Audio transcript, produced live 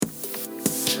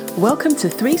Welcome to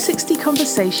 360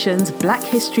 Conversations Black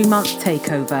History Month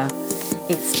Takeover.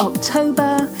 It's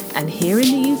October and here in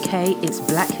the UK it's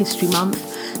Black History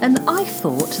Month, and I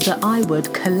thought that I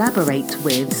would collaborate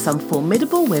with some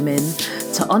formidable women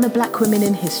to honour black women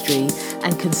in history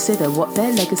and consider what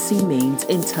their legacy means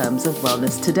in terms of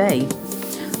wellness today.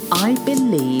 I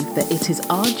believe that it is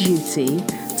our duty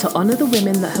to honour the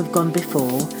women that have gone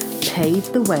before,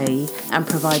 paved the way and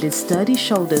provided sturdy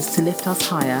shoulders to lift us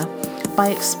higher by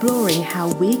exploring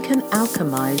how we can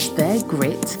alchemize their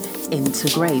grit into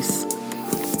grace.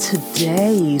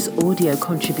 Today's audio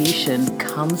contribution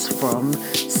comes from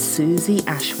Susie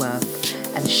Ashworth,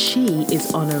 and she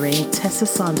is honouring Tessa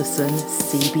Sanderson,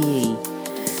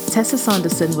 CBE. Tessa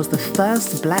Sanderson was the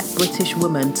first black British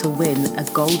woman to win a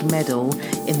gold medal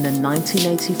in the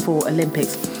 1984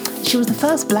 Olympics. She was the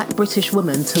first black British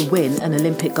woman to win an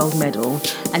Olympic gold medal,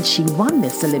 and she won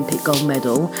this Olympic gold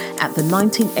medal at the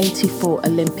 1984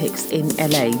 Olympics in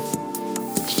LA.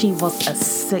 She was a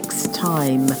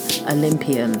 6-time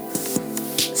Olympian.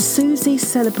 Susie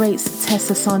celebrates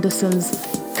Tessa Sanderson's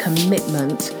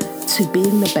commitment to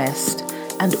being the best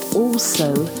and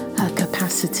also her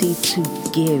capacity to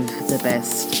give the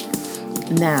best.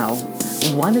 Now,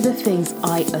 one of the things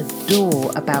I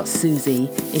adore about Susie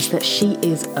is that she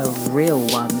is a real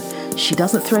one. She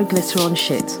doesn't throw glitter on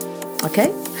shit,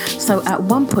 okay? So at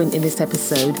one point in this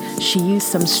episode, she used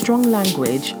some strong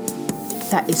language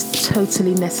that is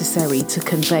totally necessary to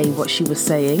convey what she was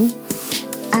saying.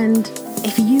 And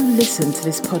if you listen to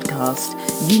this podcast,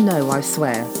 you know I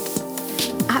swear.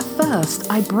 At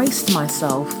first, I braced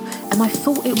myself and I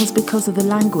thought it was because of the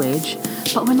language,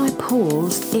 but when I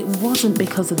paused, it wasn't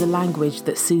because of the language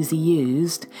that Susie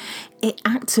used. It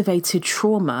activated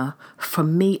trauma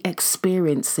from me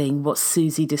experiencing what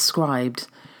Susie described.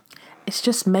 It's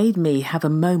just made me have a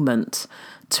moment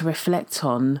to reflect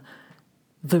on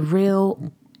the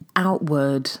real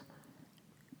outward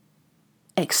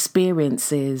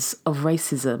experiences of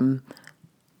racism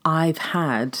I've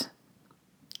had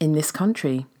in this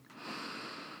country.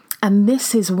 And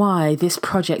this is why this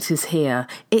project is here.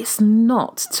 It's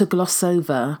not to gloss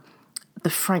over the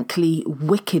frankly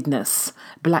wickedness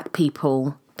black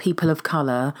people of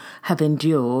colour have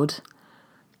endured.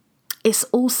 It's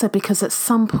also because at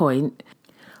some point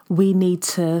we need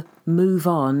to move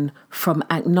on from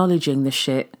acknowledging the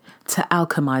shit to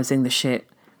alchemizing the shit.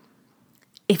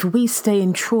 If we stay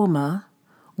in trauma,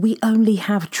 we only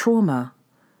have trauma.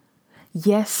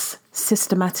 Yes,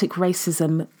 systematic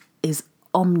racism is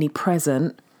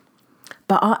omnipresent,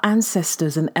 but our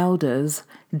ancestors and elders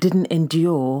didn't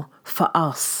endure for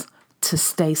us to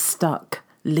stay stuck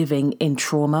living in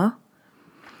trauma.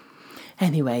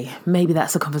 Anyway, maybe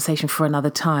that's a conversation for another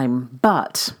time,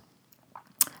 but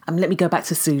let me go back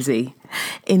to Susie.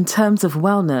 In terms of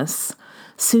wellness,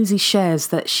 Susie shares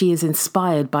that she is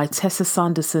inspired by Tessa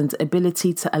Sanderson's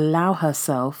ability to allow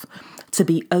herself to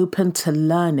be open to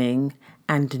learning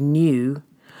and new,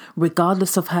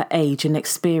 regardless of her age and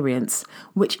experience,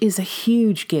 which is a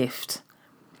huge gift.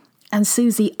 And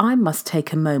Susie, I must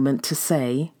take a moment to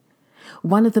say,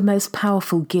 one of the most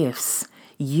powerful gifts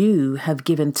you have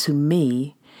given to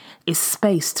me is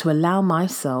space to allow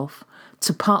myself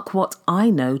to park what I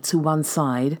know to one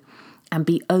side and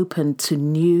be open to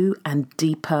new and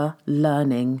deeper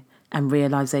learning and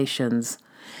realizations.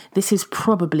 This is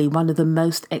probably one of the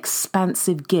most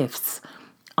expansive gifts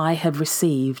I have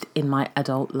received in my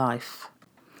adult life.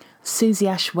 Susie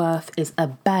Ashworth is a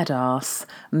badass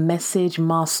message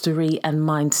mastery and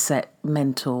mindset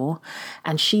mentor,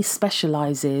 and she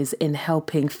specializes in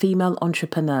helping female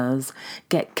entrepreneurs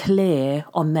get clear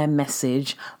on their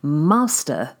message,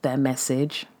 master their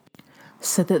message,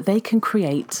 so that they can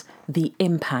create the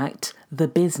impact, the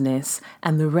business,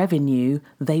 and the revenue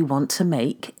they want to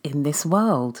make in this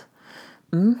world.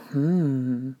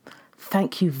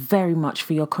 Thank you very much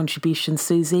for your contribution,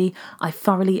 Susie. I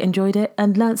thoroughly enjoyed it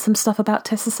and learnt some stuff about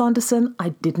Tessa Sanderson I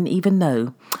didn't even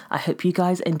know. I hope you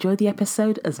guys enjoyed the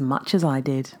episode as much as I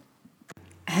did.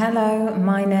 Hello,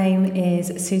 my name is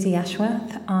Susie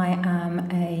Ashworth. I am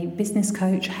a business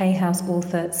coach, Hay House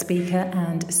author, speaker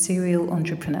and serial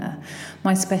entrepreneur.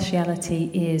 My speciality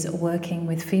is working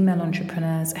with female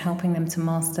entrepreneurs, helping them to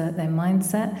master their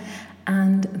mindset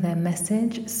and their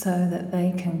message so that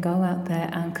they can go out there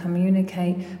and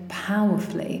communicate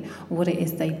powerfully what it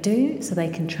is they do so they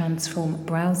can transform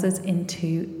browsers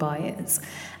into buyers.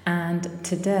 And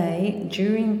today,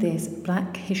 during this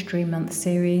Black History Month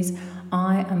series,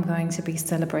 I am going to be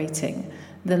celebrating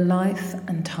the life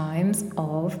and times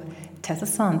of Tessa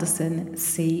Sanderson,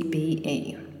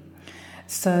 CBE.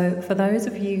 So for those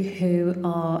of you who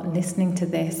are listening to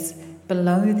this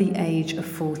below the age of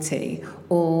 40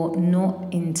 or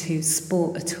not into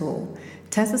sport at all,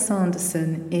 Tessa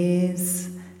Sanderson is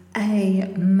a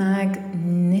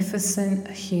magnificent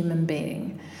human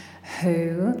being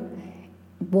who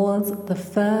was the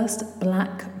first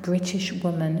Black British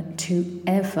woman to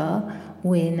ever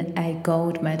win a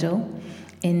gold medal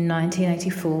in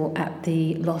 1984 at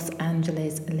the Los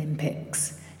Angeles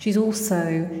Olympics. She's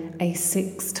also a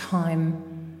 6-time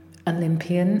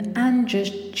Olympian and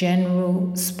just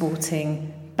general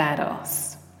sporting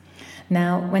badass.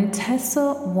 Now, when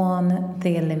Tessa won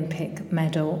the Olympic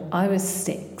medal, I was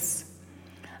 6.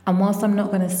 And whilst I'm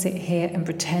not going to sit here and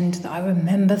pretend that I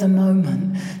remember the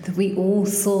moment that we all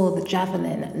saw the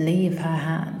javelin leave her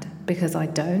hand, because I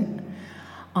don't,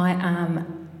 I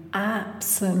am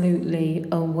absolutely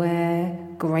aware,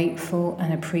 grateful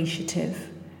and appreciative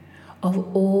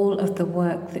of all of the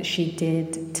work that she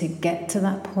did to get to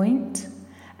that point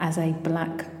as a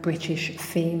Black British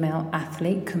female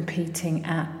athlete competing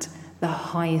at the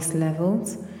highest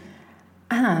levels.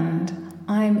 And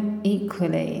I'm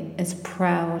equally as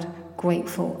proud,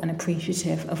 grateful and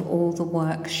appreciative of all the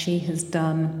work she has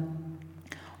done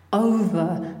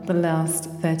over the last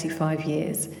 35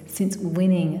 years since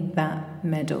winning that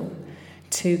medal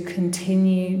to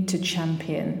continue to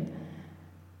champion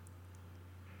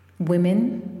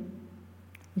women,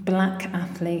 Black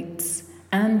athletes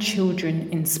and children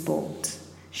in sport.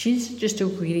 She's just a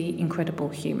really incredible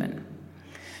human.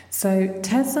 So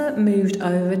Tessa moved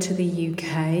over to the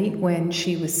UK when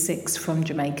she was 6 from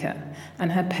Jamaica,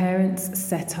 and her parents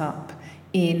set up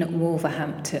in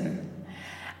Wolverhampton.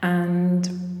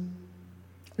 And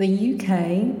the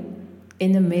UK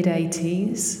in the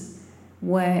mid-80s,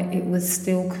 where it was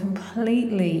still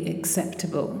completely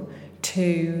acceptable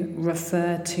to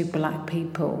refer to Black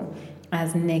people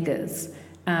as niggers,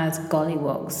 as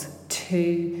gollywogs,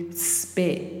 to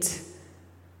spit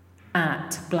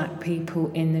at Black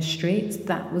people in the streets.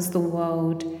 That was the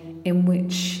world in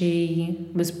which she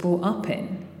was brought up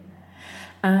in.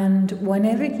 And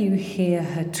whenever you hear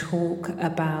her talk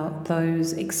about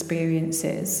those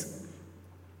experiences,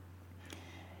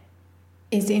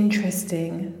 it's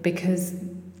interesting because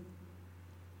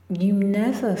you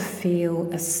never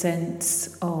feel a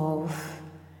sense of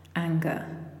anger.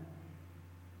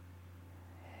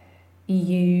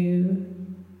 You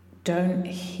don't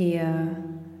hear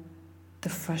the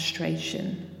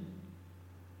frustration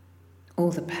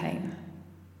or the pain.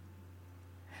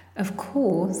 Of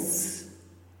course,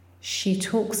 she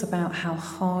talks about how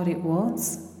hard it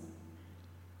was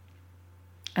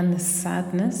and the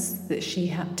sadness that she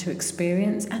had to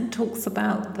experience, and talks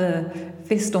about the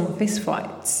fist-on-fist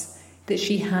fights that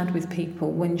she had with people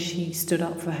when she stood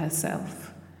up for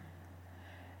herself.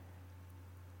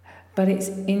 But it's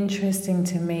interesting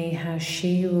to me how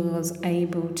she was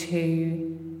able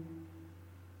to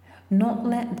not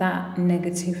let that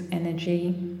negative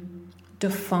energy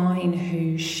define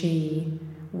who she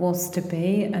was to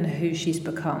be and who she's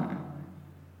become.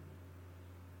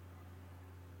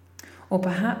 Or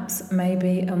perhaps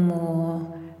maybe a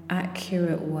more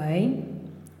accurate way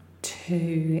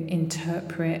to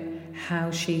interpret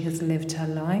how she has lived her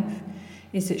life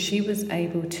is that she was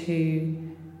able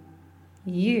to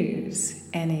use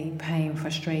any pain,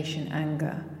 frustration,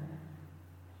 anger,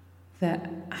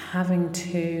 that having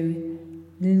to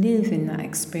live in that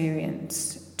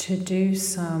experience to do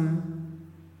some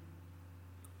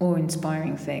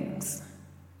awe-inspiring things.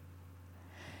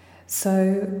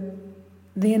 So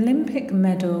the Olympic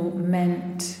medal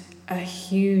meant a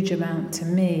huge amount to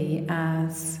me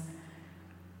as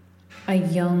a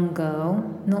young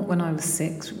girl, not when I was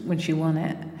 6 when she won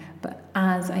it, but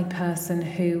as a person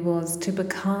who was to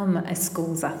become a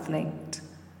schools athlete,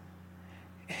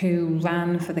 who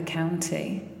ran for the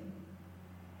county.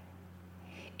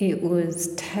 It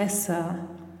was Tessa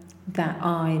that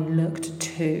I looked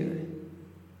to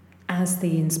as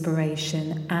the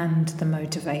inspiration and the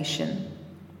motivation.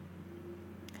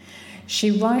 She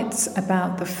writes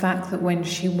about the fact that when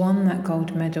she won that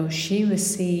gold medal, she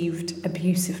received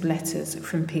abusive letters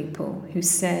from people who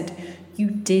said, "You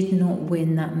did not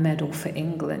win that medal for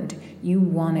England. You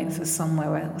won it for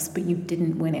somewhere else, but you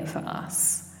didn't win it for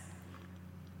us."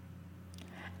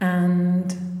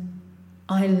 And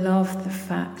I love the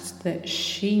fact that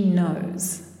she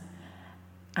knows,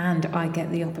 and I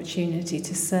get the opportunity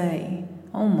to say,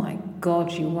 "Oh my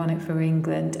God, you won it for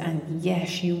England, and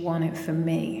yes, you won it for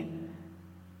me."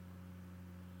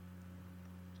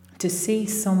 To see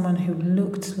someone who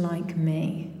looked like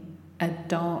me, a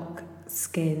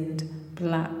dark-skinned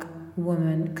Black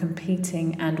woman,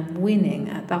 competing and winning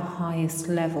at the highest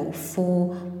level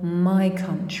for my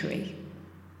country,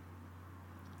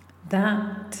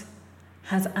 that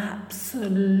has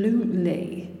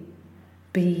absolutely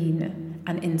been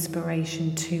an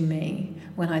inspiration to me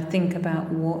when I think about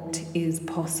what is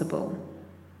possible.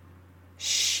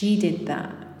 She did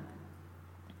that.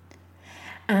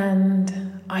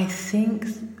 And I think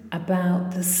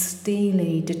about the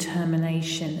steely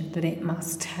determination that it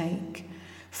must take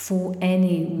for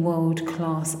any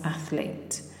world-class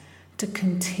athlete to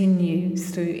continue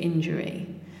through injury,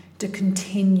 to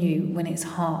continue when it's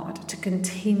hard, to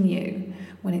continue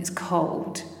when it's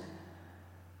cold,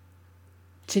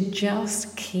 to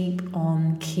just keep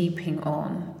on keeping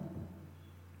on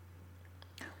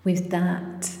with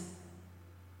that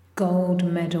gold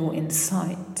medal in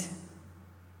sight.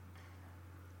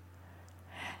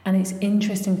 And it's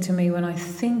interesting to me when I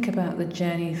think about the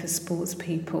journey for sports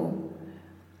people,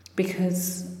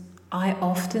 because I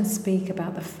often speak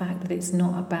about the fact that it's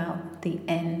not about the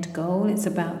end goal, it's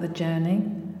about the journey.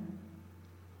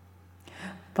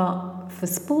 But for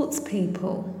sports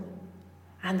people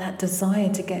and that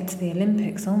desire to get to the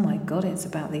Olympics, oh my God, it's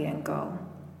about the end goal.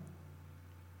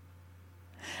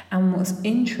 And what's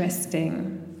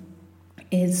interesting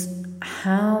is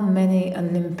how many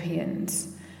Olympians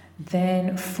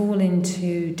then fall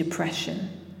into depression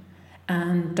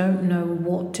and don't know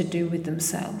what to do with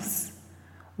themselves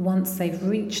once they've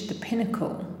reached the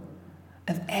pinnacle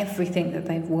of everything that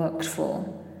they've worked for,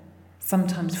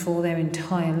 sometimes for their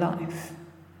entire life.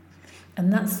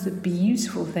 And that's the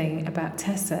beautiful thing about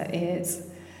Tessa, is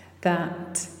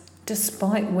that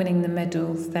despite winning the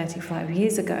medal 35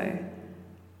 years ago,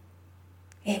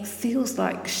 it feels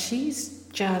like she's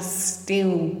just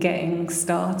still getting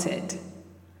started.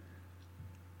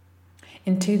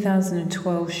 In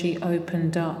 2012, she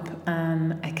opened up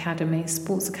an academy,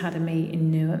 sports academy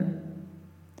in Newham,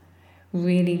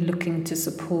 really looking to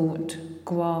support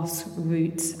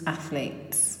grassroots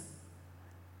athletes.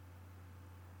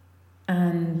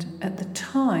 And at the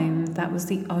time, that was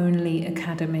the only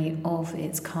academy of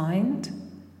its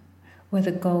kind, where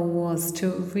the goal was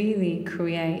to really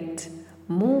create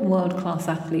more world-class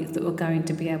athletes that were going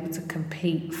to be able to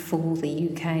compete for the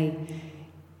UK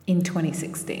in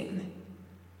 2016.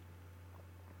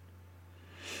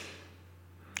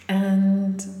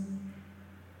 And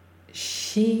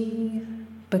she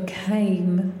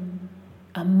became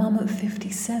a mum at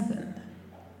 57.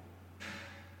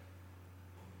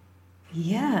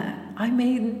 Yeah, I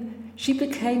mean, she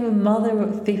became a mother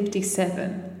at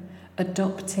 57,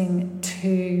 adopting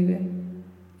 2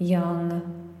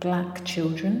 young black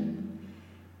children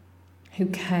who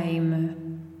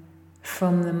came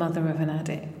from the mother of an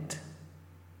addict.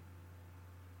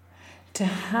 To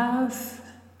have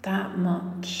that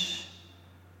much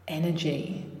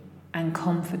energy and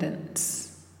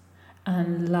confidence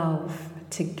and love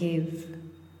to give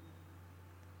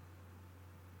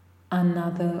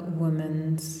another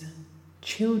woman's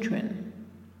children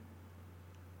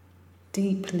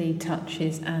deeply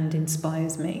touches and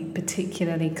inspires me,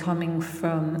 particularly coming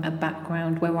from a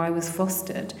background where I was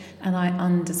fostered, and I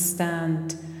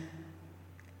understand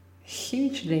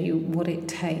hugely what it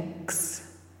takes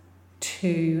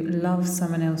to love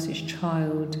someone else's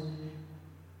child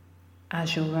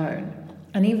as your own.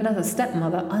 And even as a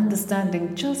stepmother,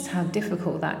 understanding just how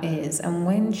difficult that is. And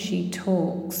when she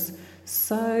talks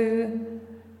so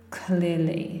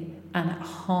clearly and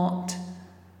heartfully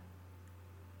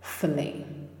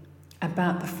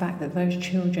about the fact that those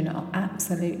children are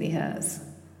absolutely hers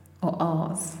or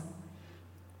ours,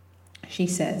 she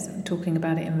says, talking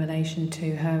about it in relation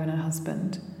to her and her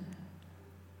husband,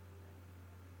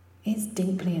 it's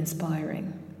deeply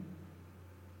inspiring.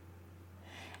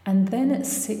 And then at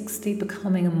 60,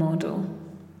 becoming a model.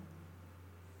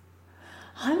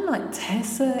 I'm like,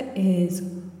 Tessa is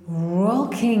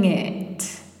rocking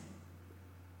it.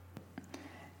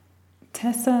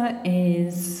 Tessa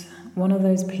is one of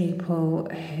those people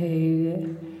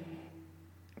who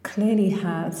clearly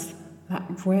has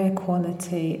that rare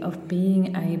quality of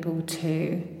being able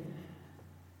to,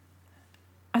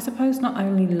 I suppose, not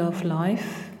only love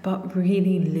life, but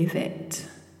really live it.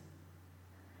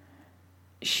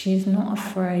 She's not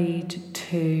afraid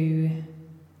to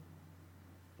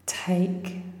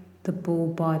take the bull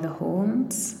by the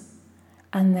horns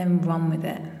and then run with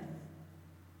it.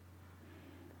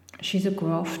 She's a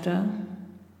grafter.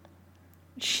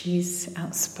 She's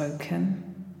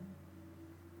outspoken.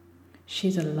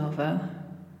 She's a lover.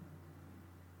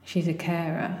 She's a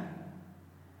carer.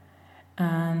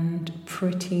 And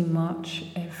pretty much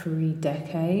every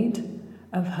decade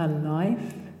of her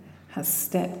life has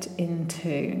stepped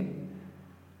into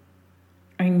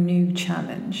a new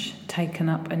challenge, taken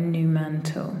up a new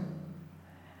mantle.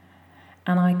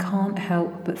 And I can't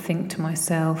help but think to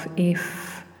myself,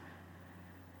 if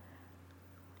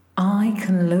I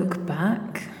can look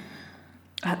back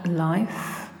at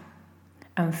life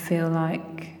and feel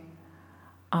like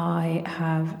I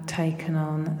have taken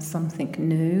on something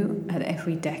new at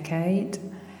every decade,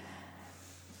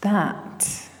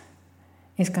 that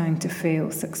is going to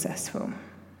feel successful.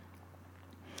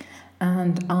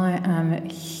 And I am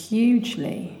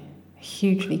hugely,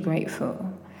 hugely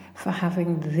grateful for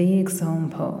having the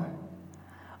example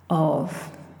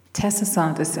of Tessa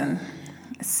Sanderson,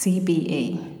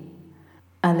 CBE,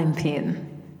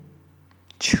 Olympian,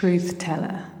 truth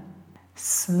teller,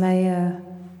 slayer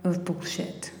of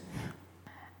bullshit,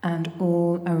 and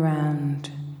all around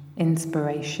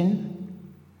inspiration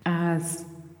as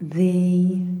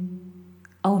the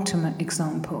ultimate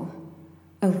example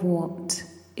of what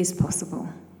is possible.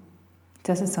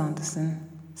 Tessa Sanderson,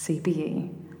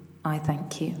 CBE, I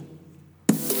thank you.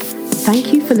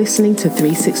 Thank you for listening to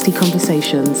 360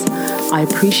 Conversations. I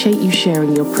appreciate you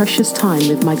sharing your precious time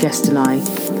with my guest and I.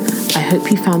 I hope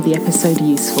you found the episode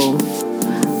useful.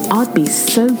 I'd be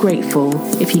so grateful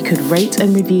if you could rate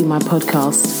and review my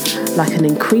podcast. Like an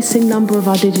increasing number of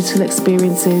our digital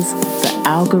experiences, the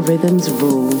algorithms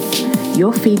rule.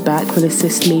 Your feedback will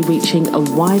assist me reaching a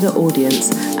wider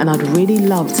audience, and I'd really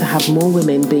love to have more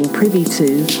women being privy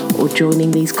to or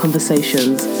joining these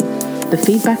conversations. The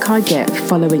feedback I get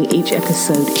following each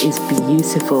episode is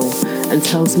beautiful and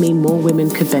tells me more women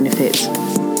could benefit.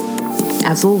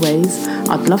 As always,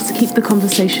 I'd love to keep the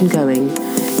conversation going.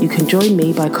 You can join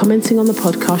me by commenting on the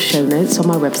podcast show notes on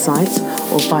my website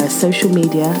or via social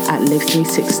media at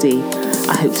Live360.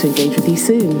 I hope to engage with you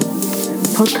soon.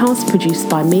 Podcast produced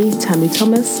by me, Tamu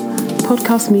Thomas.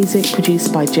 Podcast music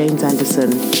produced by James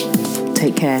Anderson.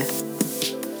 Take care.